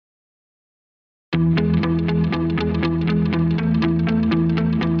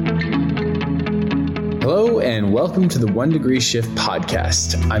and welcome to the 1 Degree Shift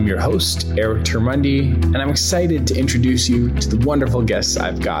podcast. I'm your host, Eric Termundi, and I'm excited to introduce you to the wonderful guests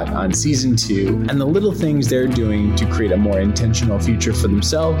I've got on season 2 and the little things they're doing to create a more intentional future for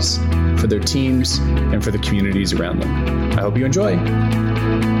themselves, for their teams, and for the communities around them. I hope you enjoy.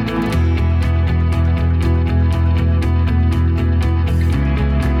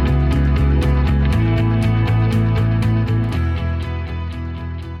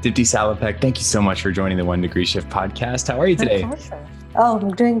 Dipti Salopek, thank you so much for joining the 1 Degree Shift podcast. How are you today? Oh,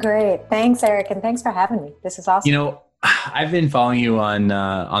 I'm doing great. Thanks, Eric, and thanks for having me. This is awesome. You know, I've been following you on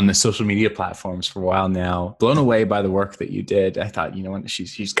the social media platforms for a while now. Blown away by the work that you did. I thought, you know what,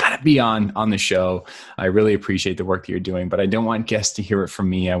 she's got to be on the show. I really appreciate the work that you're doing, but I don't want guests to hear it from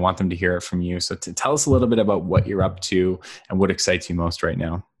me. I want them to hear it from you. So to tell us a little bit about what you're up to and what excites you most right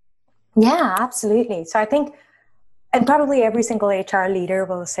now. Yeah, absolutely. So I think, and probably every single HR leader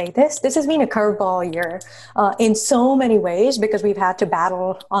will say this has been a curveball year in so many ways because we've had to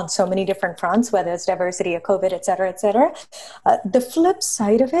battle on so many different fronts, whether it's diversity or COVID, et cetera, et cetera. The flip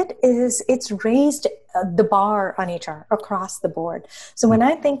side of it is it's raised the bar on HR across the board. So when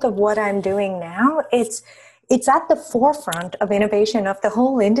I think of what I'm doing now, it's at the forefront of innovation of the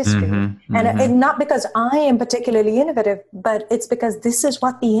whole industry. And not because I am particularly innovative, but it's because this is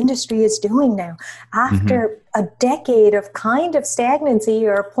what the industry is doing now. After a decade of kind of stagnancy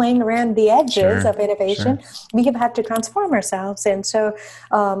or playing around the edges of innovation, we have had to transform ourselves. And so,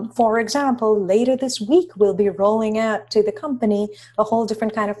 for example, later this week, we'll be rolling out to the company a whole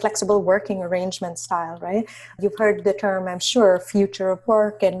different kind of flexible working arrangement style, right? You've heard the term, I'm sure, future of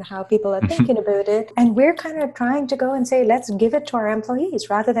work and how people are thinking about it. And we're kind of trying to go and say, let's give it to our employees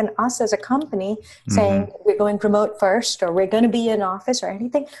rather than us as a company saying we're going remote first or we're going to be in office or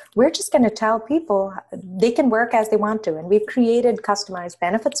anything. We're just going to tell people they can work as they want to. And we've created customized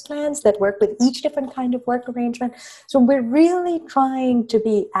benefits plans that work with each different kind of work arrangement. So we're really trying to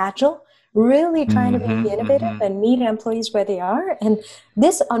be agile, really trying to be innovative and meet employees where they are. And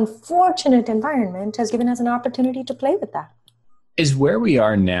this unfortunate environment has given us an opportunity to play with that. Is where we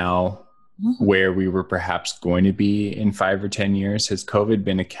are now where we were perhaps going to be in 5 or 10 years? Has COVID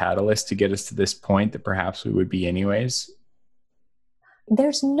been a catalyst to get us to this point that perhaps we would be anyways?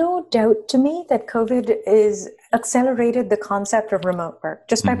 There's no doubt to me that COVID is accelerated the concept of remote work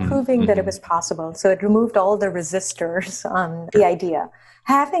just by proving that it was possible. So it removed all the resistors on the idea.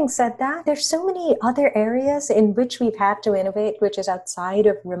 Having said that, there's so many other areas in which we've had to innovate, which is outside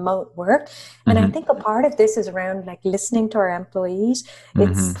of remote work. And I think a part of this is around like listening to our employees.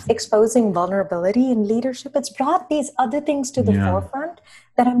 It's exposing vulnerability in leadership. It's brought these other things to the forefront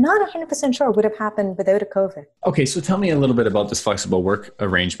that I'm not 100% sure would have happened without a COVID. Okay, so tell me a little bit about this flexible work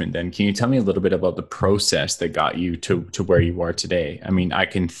arrangement then. Can you tell me a little bit about the process that got you to where you are today? I mean, I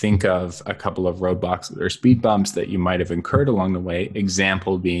can think of a couple of roadblocks or speed bumps that you might have incurred along the way.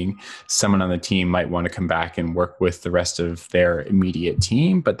 Example being someone on the team might want to come back and work with the rest of their immediate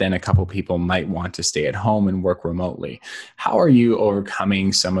team, but then a couple people might want to stay at home and work remotely. How are you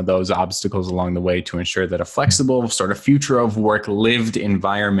overcoming some of those obstacles along the way to ensure that a flexible sort of future of work lived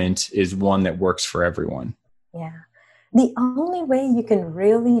environment is one that works for everyone? Yeah. The only way you can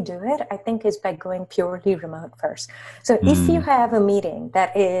really do it, I think, is by going purely remote first. So if you have a meeting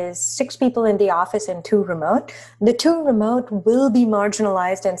that is 6 people in the office and 2 remote, the 2 remote will be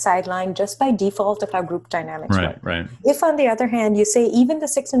marginalized and sidelined just by default of how group dynamics work. Right. If, on the other hand, you say even the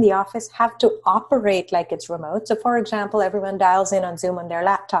 6 in the office have to operate like it's remote. So, for example, everyone dials in on Zoom on their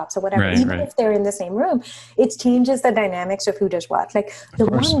laptops or whatever, if they're in the same room, it changes the dynamics of who does what. Like the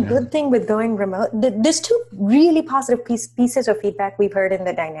good thing with going remote, there's 2 really positive pieces of feedback we've heard in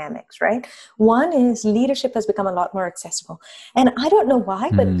the dynamics, right? One is leadership has become a lot more accessible. And I don't know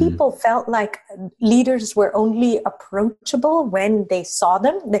why, but people felt like leaders were only approachable when they saw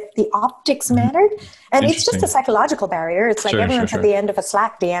them, that the optics mattered. And it's just a psychological barrier. It's like everyone's at the end of a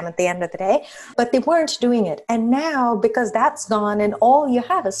Slack DM at the end of the day, but they weren't doing it. And now, because that's gone and all you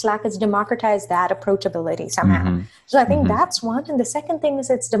have is Slack, has democratized that approachability somehow. So I think that's one. And the second thing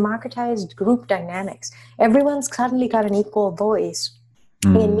is it's democratized group dynamics. Everyone's suddenly got an equal voice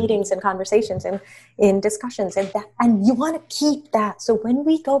in meetings and conversations and in discussions, and you want to keep that. So when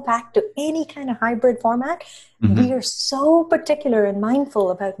we go back to any kind of hybrid format, we are so particular and mindful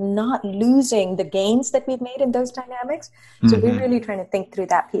about not losing the gains that we've made in those dynamics. So we're really trying to think through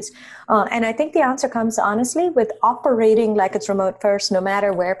that piece. And I think the answer comes honestly with operating like it's remote first, no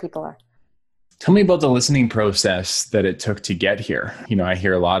matter where people are. Tell me about the listening process that it took to get here. I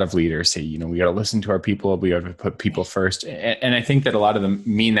hear a lot of leaders say, we got to listen to our people. We got to put people first. And I think that a lot of them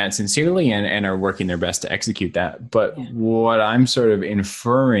mean that sincerely and are working their best to execute that. But what I'm sort of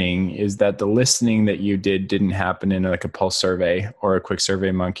inferring is that the listening that you didn't happen in like a pulse survey or a quick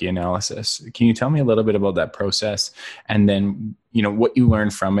SurveyMonkey analysis. Can you tell me a little bit about that process and then, what you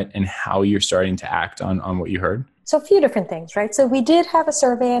learned from it and how you're starting to act on what you heard? So a few different things, right? So we did have a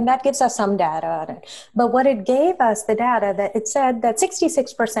survey and that gives us some data on it. But what it gave us, the data, that it said that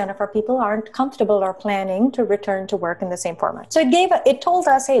 66% of our people aren't comfortable or planning to return to work in the same format. So it told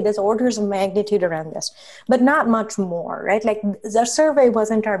us, hey, there's orders of magnitude around this, but not much more, right? Like the survey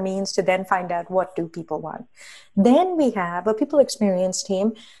wasn't our means to then find out what do people want. Then we have a people experience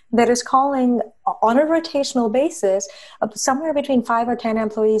team that is calling on a rotational basis somewhere between 5 or 10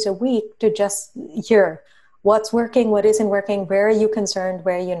 employees a week to just hear what's working, what isn't working, where are you concerned,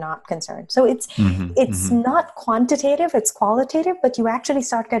 where are you not concerned. So it's not quantitative, it's qualitative, but you actually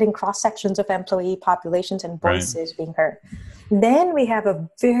start getting cross-sections of employee populations and voices being heard. Then we have a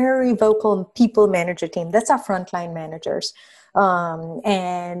very vocal people manager team. That's our frontline managers.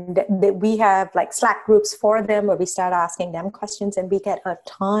 And we have like Slack groups for them where we start asking them questions and we get a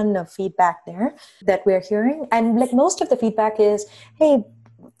ton of feedback there that we're hearing. And like most of the feedback is, hey,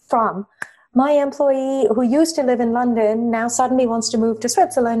 from my employee who used to live in London now suddenly wants to move to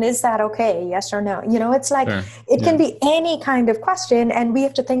Switzerland. Is that okay? Yes or no? It's like, it can be any kind of question. And we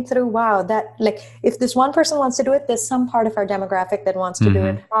have to think through, wow, that like, if this one person wants to do it, there's some part of our demographic that wants to do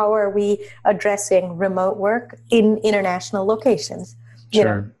it. How are we addressing remote work in international locations?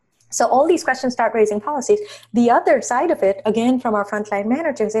 Sure. So all these questions start raising policies. The other side of it, again, from our frontline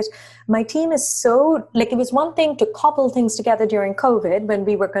managers is my team is so, like it was one thing to cobble things together during COVID when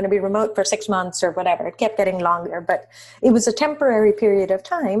we were going to be remote for 6 months or whatever. It kept getting longer, but it was a temporary period of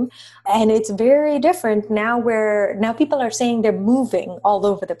time. And it's very different now where now people are saying they're moving all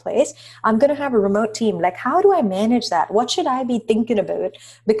over the place. I'm going to have a remote team. Like, how do I manage that? What should I be thinking about?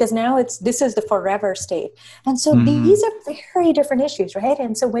 Because now this is the forever state. And so these are very different issues, right?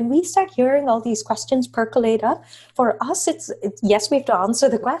 And so when we start hearing all these questions percolate up, for us, it's yes, we have to answer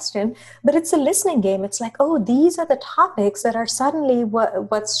the question, but it's a listening game. It's like, oh, these are the topics that are suddenly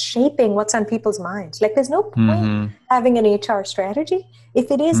what's shaping what's on people's minds. Like there's no point having an HR strategy if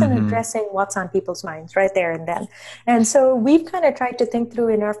it isn't addressing what's on people's minds right there and then. And so we've kind of tried to think through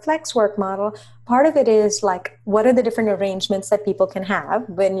in our flex work model, part of it is like, what are the different arrangements that people can have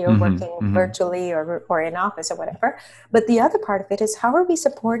when you're working virtually or in office or whatever? But the other part of it is, how are we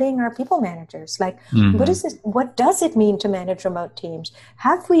supporting our people managers? Like, what does it mean to manage remote teams?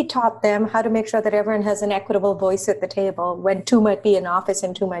 Have we taught them how to make sure that everyone has an equitable voice at the table when 2 might be in office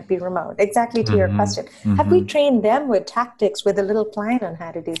and 2 might be remote? Exactly to your question. Have we trained them with tactics, with a little plan on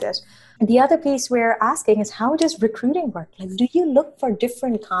how to do this? And the other piece we're asking is, how does recruiting work? Like, do you look for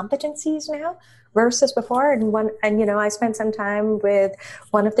different competencies now versus before? And I spent some time with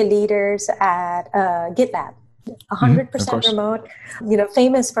one of the leaders at GitLab, 100% remote,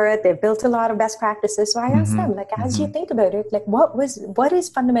 famous for it. They've built a lot of best practices. So I asked them, like, as you think about it, like, what is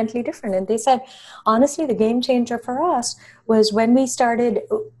fundamentally different? And they said, honestly, the game changer for us was when we started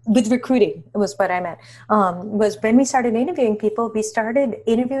with recruiting, was what I meant, was when we started interviewing people, we started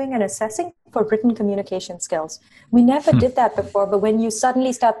interviewing and assessing for written communication skills. We never did that before, but when you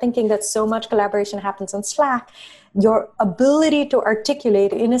suddenly start thinking that so much collaboration happens on Slack, your ability to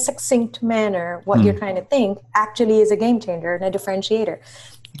articulate in a succinct manner what you're trying to think actually is a game changer and a differentiator.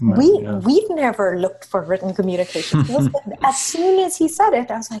 We've never looked for written communication skills, but as soon as he said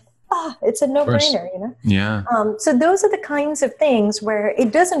it, I was like, it's a no-brainer, Yeah. So those are the kinds of things where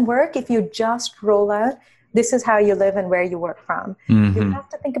it doesn't work if you just roll out, this is how you live and where you work from. You have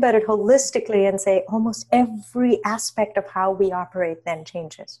to think about it holistically and say almost every aspect of how we operate then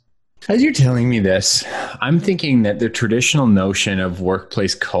changes. As you're telling me this, I'm thinking that the traditional notion of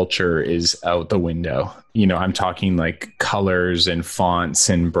workplace culture is out the window. I'm talking like colors and fonts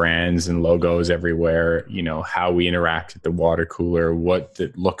and brands and logos everywhere, how we interact at the water cooler, what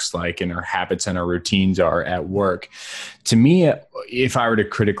it looks like and our habits and our routines are at work. To me, if I were to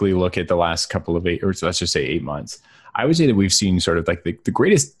critically look at the last couple of let's just say 8 months, I would say that we've seen sort of like the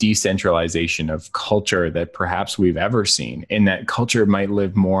greatest decentralization of culture that perhaps we've ever seen, in that culture might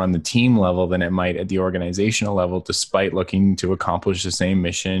live more on the team level than it might at the organizational level, despite looking to accomplish the same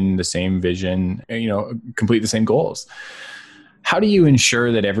mission, the same vision, complete the same goals. How do you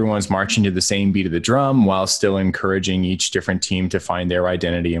ensure that everyone's marching to the same beat of the drum while still encouraging each different team to find their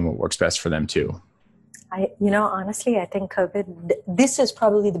identity and what works best for them too? Honestly, I think COVID, this is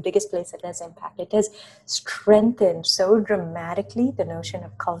probably the biggest place it has impacted. It has strengthened so dramatically the notion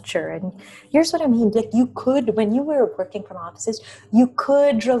of culture. And here's what I mean. Like you could, when you were working from offices, you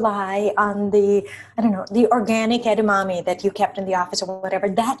could rely on the organic edamame that you kept in the office or whatever.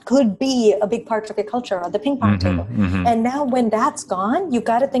 That could be a big part of your culture, or the ping pong table. And now when that's gone, you've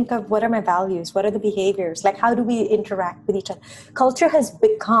got to think of, what are my values? What are the behaviors? Like, how do we interact with each other? Culture has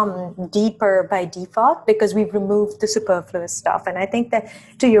become deeper by default because we've removed the superfluous stuff. And I think that,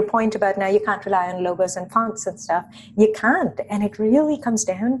 to your point about now you can't rely on logos and fonts and stuff, you can't. And it really comes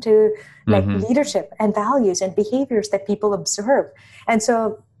down to like leadership and values and behaviors that people observe. And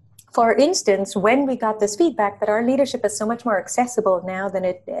so, for instance, when we got this feedback that our leadership is so much more accessible now than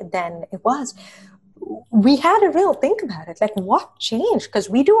it was, we had to real think about it. Like, what changed? Because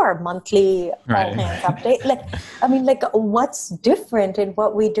we do our monthly all hands update. Like, what's different in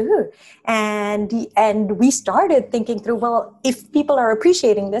what we do? And we started thinking through, well, if people are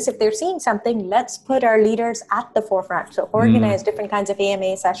appreciating this, if they're seeing something, let's put our leaders at the forefront. So organize different kinds of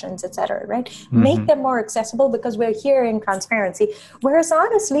AMA sessions, et cetera, right? Make them more accessible because we're hearing transparency. Whereas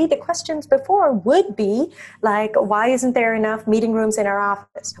honestly, the questions before would be like, why isn't there enough meeting rooms in our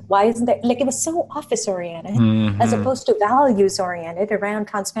office? Why isn't there, like, it was so office oriented as opposed to values oriented around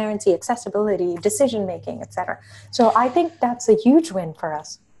transparency, accessibility, decision making, etc. So I think that's a huge win for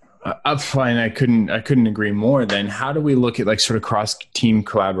us. Fine. I couldn't agree more. Then how do we look at like sort of cross team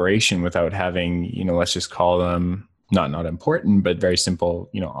collaboration without having, let's just call them not important, but very simple,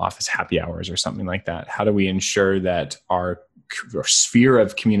 office happy hours or something like that? How do we ensure that our sphere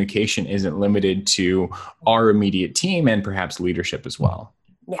of communication isn't limited to our immediate team and perhaps leadership as well?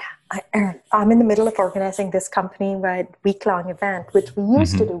 Yeah, I'm in the middle of organizing this company-wide week-long event, which we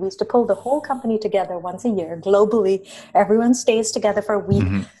used to do. We used to pull the whole company together once a year globally. Everyone stays together for a week.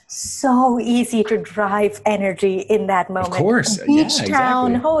 So easy to drive energy in that moment. Of course. Beach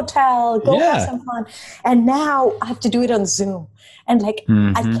town, hotel, go have some fun. And now I have to do it on Zoom. And I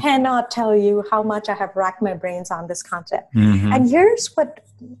cannot tell you how much I have racked my brains on this concept. And here's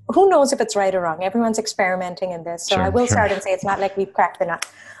who knows if it's right or wrong? Everyone's experimenting in this. So I will start and say it's not like we've cracked the nut.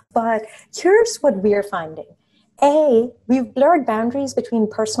 But here's what we're finding. We've blurred boundaries between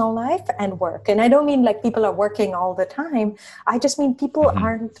personal life and work. And I don't mean like people are working all the time. I just mean people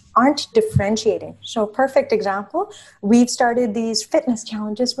aren't differentiating. So perfect example, we've started these fitness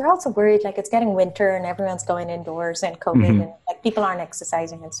challenges. We're also worried like it's getting winter and everyone's going indoors and COVID and like people aren't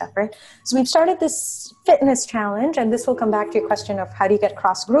exercising and stuff, right? So we've started this fitness challenge, and this will come back to your question of how do you get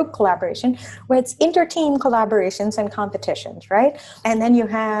cross-group collaboration, where it's inter-team collaborations and competitions, right? And then you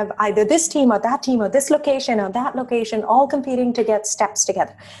have either this team or that team or this location or that location all competing to get steps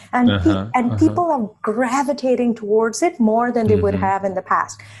together. And people are gravitating towards it more than they would have in the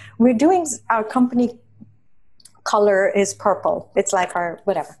past. We're doing, our company color is purple. It's like our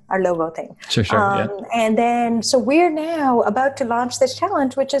logo thing. Sure. And then, so we're now about to launch this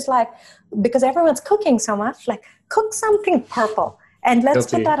challenge, which is like, because everyone's cooking so much, like cook something purple. And let's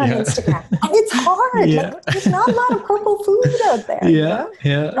put that on Instagram. And it's hard. Like, there's not a lot of purple food out there.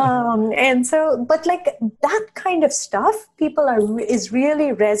 And so, but like that kind of stuff, is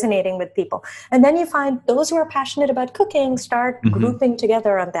really resonating with people. And then you find those who are passionate about cooking start grouping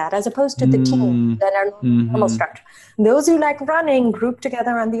together on that, as opposed to the team that are normal structure. Those who like running group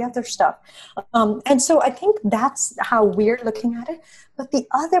together on the other stuff. And so I think that's how we're looking at it. But the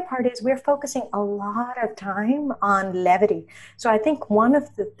other part is we're focusing a lot of time on levity. So I think one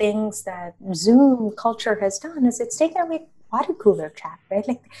of the things that Zoom culture has done is it's taken away water cooler chat, right?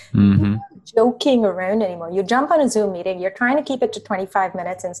 Like people aren't joking around anymore. You jump on a Zoom meeting, you're trying to keep it to 25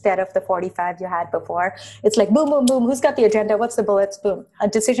 minutes instead of the 45 you had before. It's like boom, boom, boom. Who's got the agenda? What's the bullets? Boom. A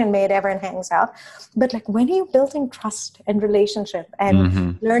decision made, everyone hangs out. But like when you're building trust and relationship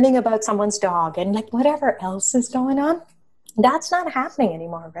and learning about someone's dog and like whatever else is going on, that's not happening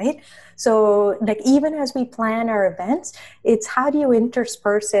anymore, right? So like even as we plan our events, it's how do you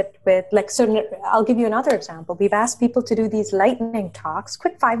intersperse it with like, so I'll give you another example. We've asked people to do these lightning talks,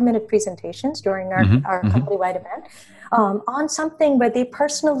 quick 5-minute presentations during our company-wide event on something where they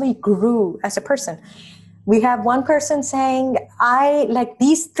personally grew as a person. We have one person saying, I like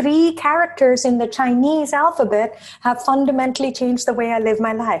these 3 characters in the Chinese alphabet have fundamentally changed the way I live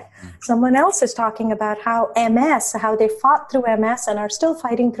my life. Someone else is talking about how they fought through MS and are still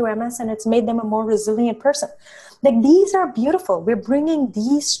fighting through MS, and it's made them a more resilient person. Like these are beautiful. We're bringing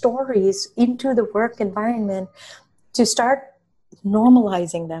these stories into the work environment to start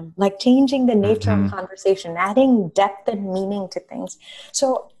normalizing them, like changing the nature of conversation, adding depth and meaning to things.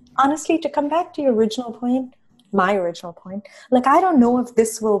 So honestly, to come back to your my original point, like, I don't know if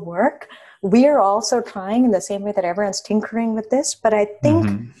this will work, we are also trying in the same way that everyone's tinkering with this. But I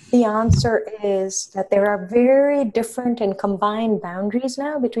think the answer is that there are very different and combined boundaries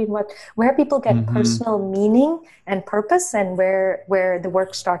now between where people get personal meaning and purpose and where the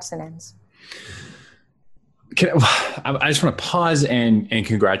work starts and ends. I just want to pause and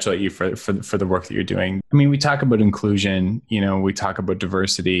congratulate you for the work that you're doing. I mean, we talk about inclusion, we talk about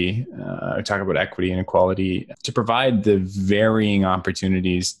diversity, we talk about equity and equality. To provide the varying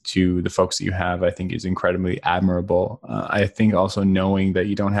opportunities to the folks that you have, I think is incredibly admirable. I think also knowing that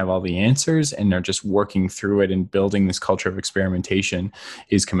you don't have all the answers and are just working through it and building this culture of experimentation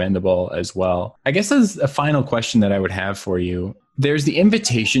is commendable as well. I guess as a final question that I would have for you, there's the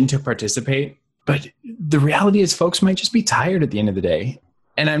invitation to participate. But the reality is folks might just be tired at the end of the day.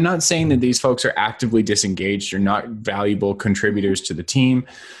 And I'm not saying that these folks are actively disengaged or not valuable contributors to the team.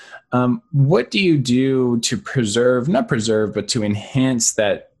 What do you do to but to enhance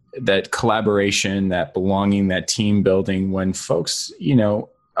that collaboration, that belonging, that team building when folks,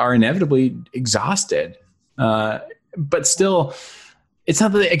 are inevitably exhausted? But still, it's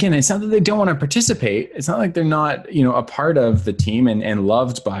not that they don't want to participate. It's not like they're not, a part of the team and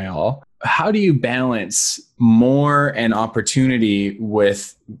loved by all. How do you balance more and opportunity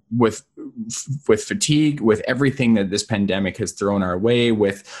with fatigue, with everything that this pandemic has thrown our way,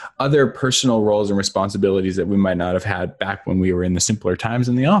 with other personal roles and responsibilities that we might not have had back when we were in the simpler times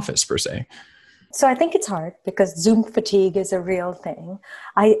in the office, per se? So I think it's hard because Zoom fatigue is a real thing.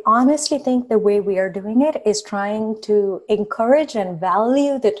 I honestly think the way we are doing it is trying to encourage and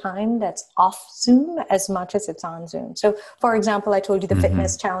value the time that's off Zoom as much as it's on Zoom. So for example, I told you the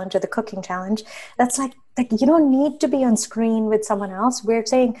fitness challenge or the cooking challenge. That's like you don't need to be on screen with someone else. We're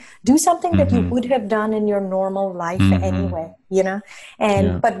saying do something that you would have done in your normal life anyway,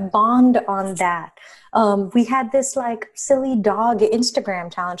 but bond on that. We had this silly dog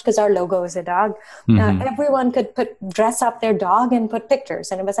Instagram challenge because our logo is a dog. Everyone could dress up their dog and put pictures,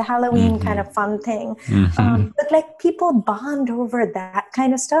 and it was a Halloween kind of fun thing. But people bond over that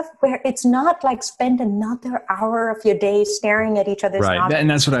kind of stuff where it's not spend another hour of your day staring at each other's right. And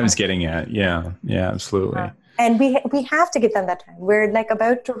that's what I was getting at. Yeah, absolutely. And we have to give them that time. We're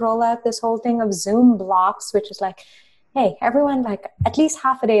about to roll out this whole thing of Zoom blocks, which is hey, everyone, at least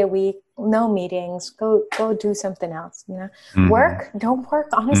half a day a week, no meetings, go do something else, Work, don't work,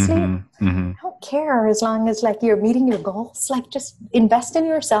 honestly. I don't care as long as you're meeting your goals, just invest in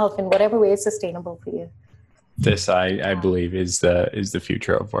yourself in whatever way is sustainable for you. This, I believe, is the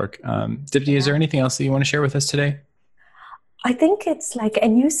future of work. Dipti, is there anything else that you want to share with us today? I think it's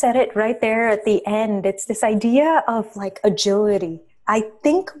and you said it right there at the end, it's this idea of agility. I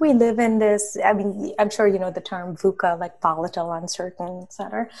think we live in this, I'm sure you know the term VUCA, volatile, uncertain, et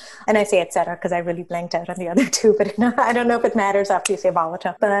cetera. And I say et cetera because I really blanked out on the other two, but I don't know if it matters after you say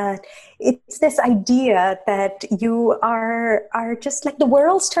volatile. But it's this idea that you are just the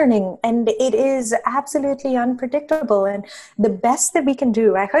world's turning and it is absolutely unpredictable. And the best that we can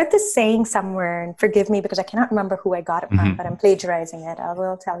do, I heard this saying somewhere, and forgive me because I cannot remember who I got it from, but I'm plagiarizing it. I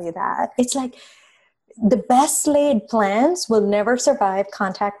will tell you that. It's the best laid plans will never survive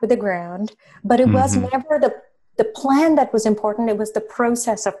contact with the ground, but it was never the plan that was important. It was the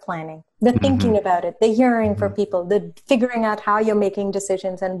process of planning, the thinking about it, the hearing for people, the figuring out how you're making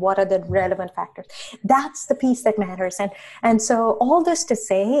decisions and what are the relevant factors. That's the piece that matters. And so all this to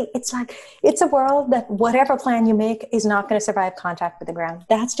say, it's it's a world that whatever plan you make is not going to survive contact with the ground.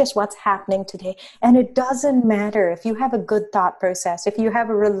 That's just what's happening today. And it doesn't matter if you have a good thought process, if you have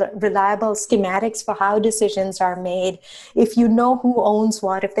a reliable schematics for how decisions are made, if you know who owns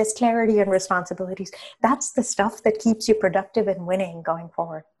what, if there's clarity and responsibilities, that's the stuff that keeps you productive and winning going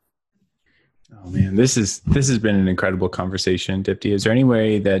forward. Oh man, this has been an incredible conversation, Dipti. Is there any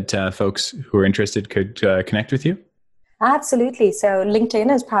way that folks who are interested could connect with you? Absolutely. So LinkedIn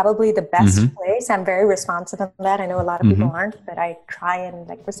is probably the best place. I'm very responsive on that. I know a lot of people aren't, but I try and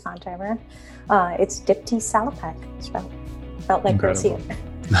respond to everyone. It's Dipti Salopek. Felt like Garcia.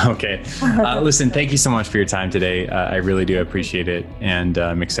 Okay. Listen, thank you so much for your time today. I really do appreciate it. And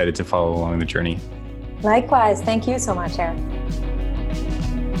I'm excited to follow along the journey. Likewise. Thank you so much, Aaron.